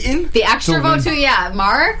get eaten. The extra vote too,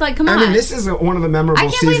 Mark, like, come on. I mean, this is one of the memorable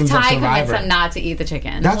seasons of Survivor. I can't believe Ty convinced him not to eat the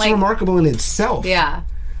chicken. That's remarkable in itself. Yeah.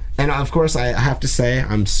 And of course, I have to say,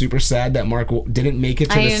 I'm super sad that Mark didn't make it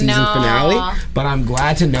to the season finale. But I'm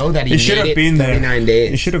glad to know that he made it 39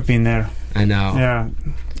 days. He should have been there. I know. Yeah.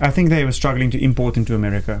 I think they were struggling to import him to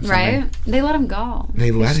America. Right? They let him go.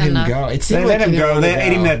 They let him go. They let him go. They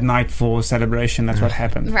ate him that night for celebration. That's what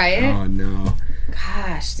happened. Right? Oh, no.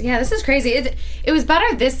 Gosh. Yeah, this is crazy. It was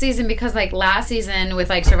better this season because, like, last season with,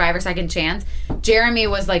 like, Survivor Second Chance, Jeremy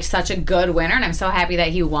was, like, such a good winner, and I'm so happy that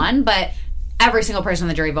he won, but every single person on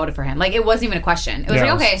the jury voted for him. Like, it wasn't even a question. It was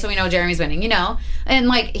like, okay, so we know Jeremy's winning, you know? And,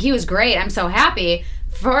 like, he was great. I'm so happy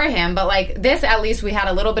for him. But, like, this, at least we had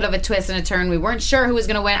a little bit of a twist and a turn. We weren't sure who was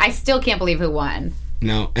going to win. I still can't believe who won.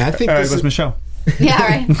 No. I think it was Michelle. Yeah,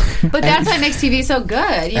 right. But that's what makes TV so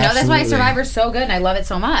good. You know, that's why Survivor's so good, and I love it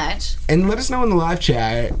so much. And let us know in the live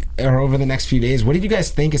chat or over the next few days, what did you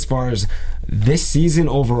guys think as far as this season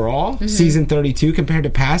overall, season 32, compared to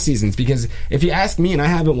past seasons? Because if you ask me, and I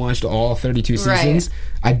haven't watched all 32 seasons,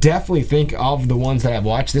 I definitely think of the ones that I've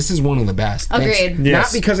watched, this is one of the best. Agreed.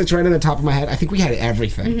 Not because it's right on the top of my head. I think we had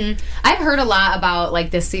everything. I've heard a lot about, like,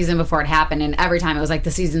 this season before it happened, and every time it was like,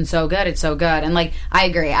 the season's so good, it's so good. And, like, I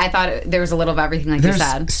agree. I thought there was a little of everything, like you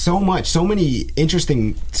said. There's so much, so many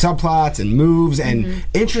interesting subplots and moves and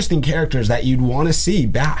interesting characters that you'd want to see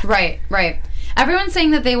back. Right. Everyone's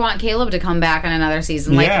saying that they want Caleb to come back on another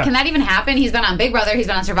season. Like, can that even happen? He's been on Big Brother, he's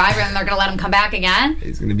been on Survivor, and they're going to let him come back again?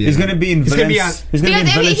 He's going to be in Villains. He's going to be in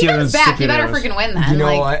Villains. If he comes back, he better freaking win then. You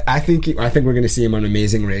know what? I think we're going to see him on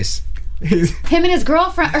Amazing Race. Him and his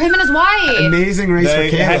girlfriend, or him and his wife. Amazing Race for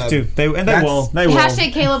Caleb. They have to. They will.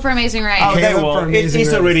 Hashtag Caleb for Amazing Race. Oh, they will.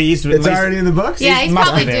 It's already in the books? Yeah, he's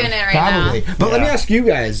probably doing it right now. But let me ask you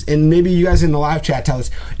guys, and maybe you guys in the live chat tell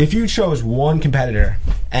us, if you chose one competitor,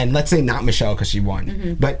 and let's say not Michelle because she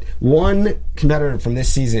won, but one competitor from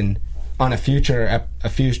this season on a future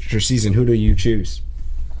season, who do you choose?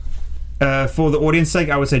 For the audience sake,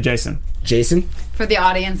 I would say Jason. Jason? For the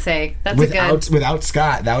audience sake. That's without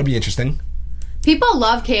Scott, that would be interesting. People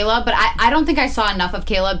love Caleb, but I don't think I saw enough of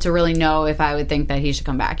Caleb to really know if I would think that he should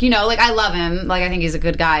come back. You know, like, I love him. Like, I think he's a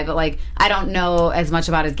good guy, but, like, I don't know as much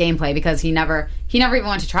about his gameplay because he never even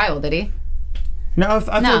went to trial, did he? No, I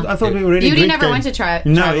thought we already agreed. Beauty never went to trial.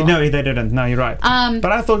 No, they didn't. No, you're right.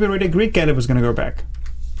 But I thought we already agreed Caleb was going to go back.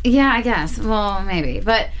 Yeah, I guess. Well, maybe.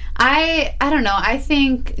 But I don't know. I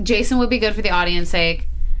think Jason would be good for the audience sake.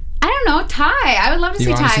 I don't know. Ty. I would love to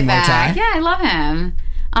see Ty back. Yeah, I love him.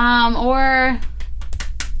 Or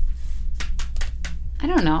I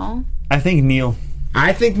don't know. I think Neil.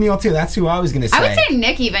 I think Neil too. That's who I was going to say. I would say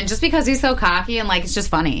Nick even, just because he's so cocky and, like, it's just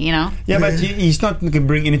funny, you know? Yeah, but he's not going to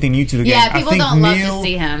bring anything new to the game. Yeah, people don't love to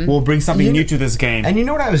see him. Will bring something new to this game. And you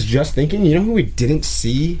know what I was just thinking? You know who we didn't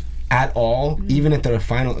see at all, even at the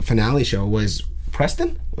finale show, was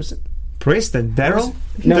Preston? Was it? Preston? Daryl?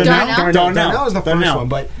 No, Darnell was the first one,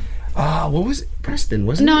 but what was it? Preston,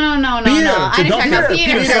 wasn't it? No. I didn't check out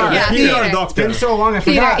Peter. It's been so long, I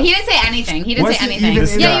forgot. He didn't say anything. He was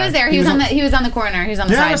there. He was on the corner. He was on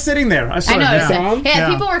the side. Yeah, I was sitting there. I saw him. Yeah,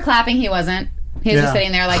 people were clapping. He wasn't. He was just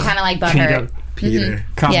sitting there, like, kind of like butthurt. Peter.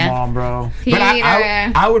 Come on, bro. Peter. But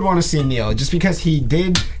I would want to see Neil, just because he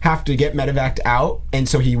did have to get medevaced out, and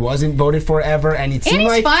so he wasn't voted for ever, and it seemed he's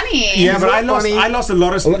like funny. Yeah, but I funny. lost a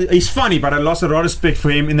lot of. He's funny, but I lost a lot of respect for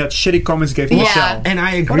him in that shitty comments he gave to Michelle. And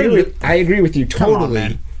I agree with you totally.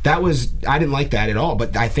 man. I didn't like that at all,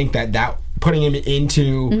 but I think that putting him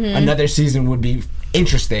into another season would be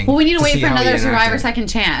interesting. Well, we need to wait see for how he another Survivor interacted. Second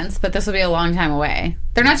Chance, but this will be a long time away.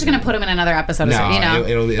 They're not just going to put him in another episode. No,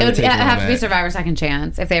 it'll take a have to be little bit. Survivor Second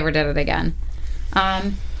Chance if they ever did it again.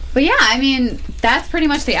 But yeah, I mean, that's pretty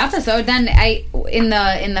much the episode. Then in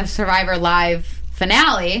the Survivor Live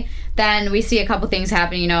finale, then we see a couple things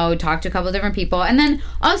happen, talk to a couple different people, and then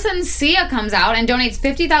all of a sudden Sia comes out and donates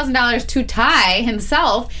 $50,000 to Ty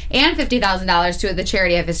himself and $50,000 to the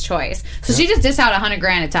charity of his choice. So she just dished out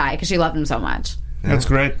 $100,000 to Ty because she loved him so much. That's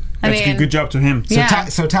great. That's mean, good job to him.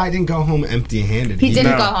 So Ty didn't go home empty-handed. He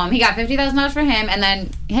didn't go home. He got $50,000 for him, and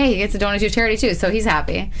then he gets to donate to charity too. So he's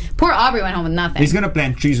happy. Poor Aubrey went home with nothing. He's gonna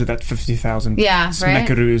plant trees with that 50,000. Yeah, right?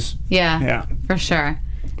 Smackaroos. Yeah, for sure.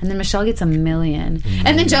 And then Michelle gets $1 million.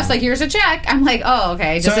 And then Jeff's like, here's a check. I'm like, oh,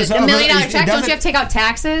 okay. Just So $1 million it check. Don't doesn't- you have to take out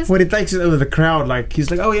taxes? When he takes it over the crowd, like he's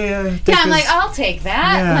like, oh yeah. Yeah, I'm like, I'll take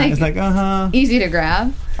that. Yeah, it's like, easy to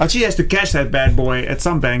grab. Oh, she has to cash that bad boy at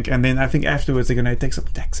some bank, and then I think afterwards they're gonna take some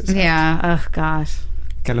taxes. Yeah. Oh gosh.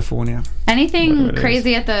 California. Anything Whatever it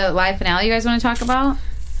crazy at the live finale you guys want to talk about?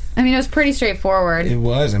 I mean, it was pretty straightforward. It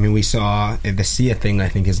was. I mean, we saw the Sia thing, I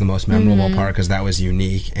think, is the most memorable part because that was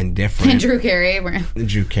unique and different. And Drew Carey.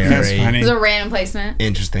 Drew Carey. That's funny. It was a random placement.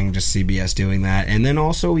 Interesting, just CBS doing that. And then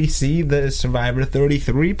also we see the Survivor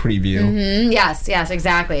 33 preview. Yes,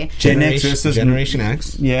 exactly. Gen X versus Generation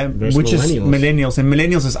X. Yeah, versus which is millennials, and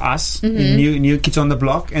millennials is us, new kids on the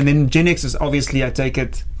block, and then Gen X is obviously, I take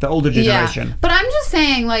it, the older generation. Yeah. But I'm just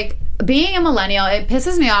saying, like, being a millennial, it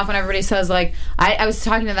pisses me off when everybody says, like, I was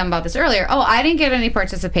talking to them about this earlier. Oh, I didn't get any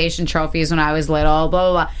participation trophies when I was little,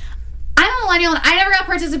 blah, blah, blah. I'm a millennial, and I never got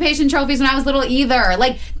participation trophies when I was little either.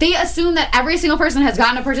 Like, they assume that every single person has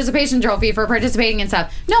gotten a participation trophy for participating in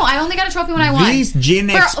stuff. No, I only got a trophy when I won. These Gen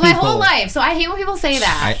X for my people. whole life. So I hate when people say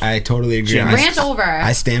that. I totally agree. Rant over.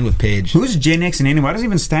 I stand with Paige. Who's Gen X and anyway? What does it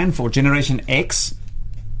even stand for? Generation X?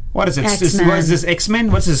 What is it? X-Men. What is this?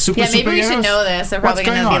 X-Men? What's this? Maybe we should know this. They're probably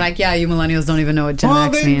going to be like, yeah, you millennials don't even know what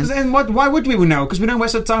Gen X means. Then why would we know? Because we don't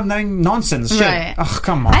waste our time knowing nonsense. Shit. Right. Oh,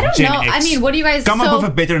 come on. I don't Gen know. X. I mean, what do you guys... Come up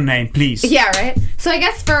with a better name, please. Yeah, right? So I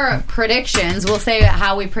guess for predictions, we'll say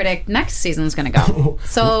how we predict next season's going to go.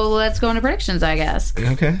 So let's go into predictions, I guess.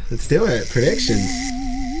 Okay, let's do it. Predictions.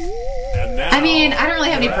 I mean, I don't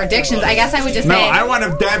really have any predictions. I guess I would just No, say... I want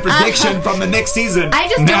a damn prediction from the next season. I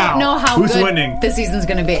just don't know how Who's good winning? the season's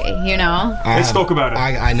going to be, you know? Let's talk about it.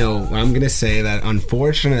 I know. I'm going to say that,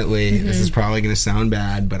 unfortunately, this is probably going to sound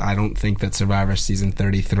bad, but I don't think that Survivor Season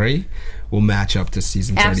 33 will match up to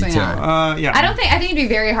Season 32. Absolutely not. Yeah. I think it'd be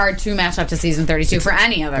very hard to match up to Season 32 for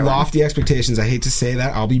any other one. Lofty expectations. I hate to say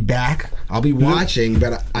that. I'll be back. I'll be watching,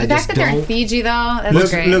 but I The just fact that they're in don't... Fiji, though,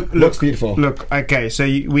 that's great. Looks beautiful. Look, okay, so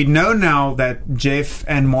we know now that Jeff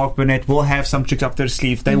and Mark Burnett will have some tricks up their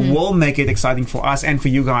sleeve. They will make it exciting for us and for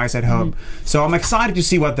you guys at home. So I'm excited to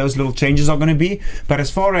see what those little changes are going to be. But as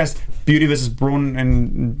far as beauty versus brawn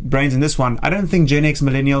and brains in this one, I don't think Gen X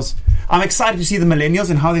millennials... I'm excited to see the millennials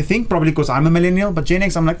and how they think, probably because I'm a millennial, but Gen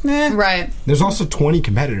X, I'm like, nah. Right. There's also 20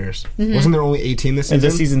 competitors. Wasn't there only 18 this season? And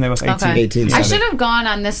this season there was 18. Okay. 18, I so should have gone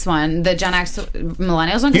on this one, the Gen X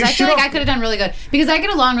Millennials one, You because I feel like should've. I could have done really good. Because I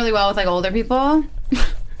get along really well with like older people.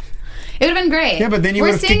 It would have been great. Yeah, but then you We're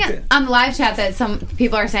would've seeing kicked on the live chat that some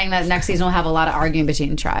people are saying that next season will have a lot of arguing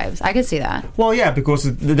between tribes. I could see that. Well, yeah,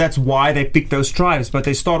 because that's why they pick those tribes. But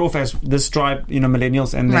they start off as this tribe,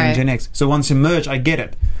 millennials and then Right. Gen X. So once you merge, I get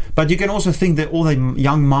it. But you can also think that all the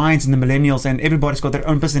young minds and the millennials and everybody's got their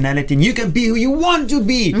own personality and you can be who you want to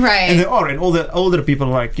be. Right. And they are. And all the older people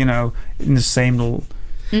are like, in the same little...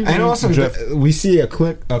 And also, we see a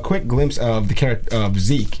quick glimpse of the character of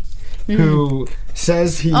Zeke, who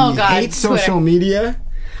says he Oh, God, hates social Twitter. media.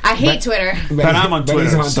 I hate Twitter. But I'm on But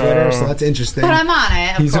he's Twitter, on so- Twitter, so that's interesting. But I'm on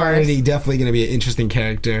it, of He's course. already definitely going to be an interesting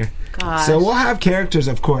character. Gosh. So we'll have characters,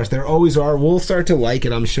 of course. There always are. We'll start to like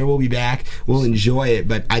it. I'm sure we'll be back. We'll enjoy it.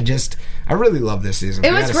 But I really love this season. It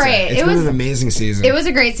I was gotta say. great. It's It been was- an amazing season. It was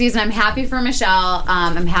a great season. I'm happy for Michelle.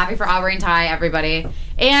 I'm happy for Aubrey and Ty, everybody.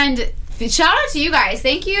 And shout out to you guys.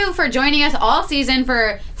 Thank you for joining us all season,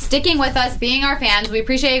 for sticking with us, being our fans. We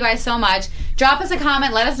appreciate you guys so much. Drop us a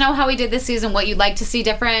comment. Let us know how we did this season, what you'd like to see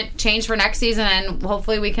different, change for next season, and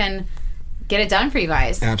hopefully we can get it done for you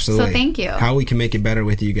guys. Absolutely. So thank you. How we can make it better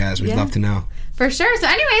with you guys. We'd Yeah. love to know. For sure. So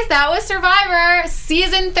anyways, that was Survivor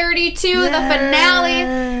Season 32, the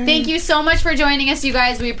finale. Thank you so much for joining us, you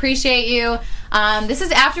guys. We appreciate you. This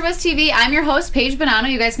is AfterBuzz TV. I'm your host, Paige Bonanno.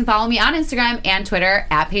 You guys can follow me on Instagram and Twitter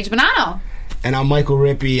at Paige Bonanno. And I'm Michael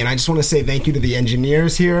Rippey, and I just want to say thank you to the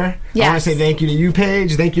engineers here. Yes. I want to say thank you to you,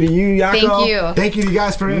 Paige. Thank you to you, Jaco. Thank you. Thank you to you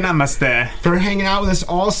guys for Namaste. For hanging out with us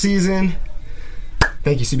all season.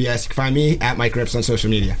 Thank you, CBS. You can find me at Mike Rips on social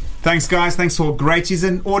media. Thanks, guys. Thanks for a great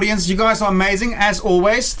season. Audience, you guys are amazing. As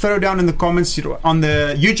always, throw down in the comments on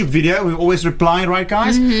the YouTube video. We always reply, right,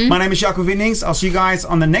 guys? My name is Jaco Winnings. I'll see you guys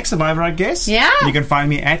on the next Survivor, I guess. Yeah. You can find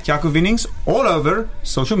me at Jaco Winnings all over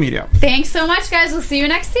social media. Thanks so much, guys. We'll see you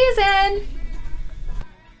next season.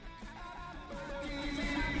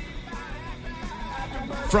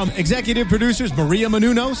 From executive producers Maria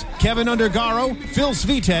Menounos, Kevin Undergaro, Phil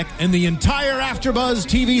Svitek, and the entire AfterBuzz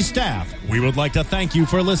TV staff, we would like to thank you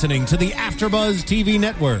for listening to the AfterBuzz TV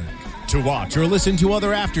network. To watch or listen to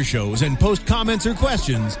other after shows and post comments or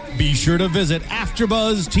questions, be sure to visit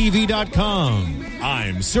AfterBuzzTV.com.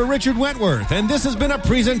 I'm Sir Richard Wentworth, and this has been a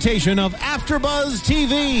presentation of AfterBuzz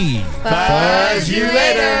TV. Buzz you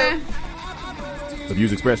later. The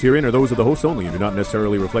views expressed herein are those of the hosts only and do not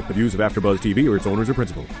necessarily reflect the views of AfterBuzz TV or its owners or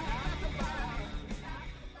principals.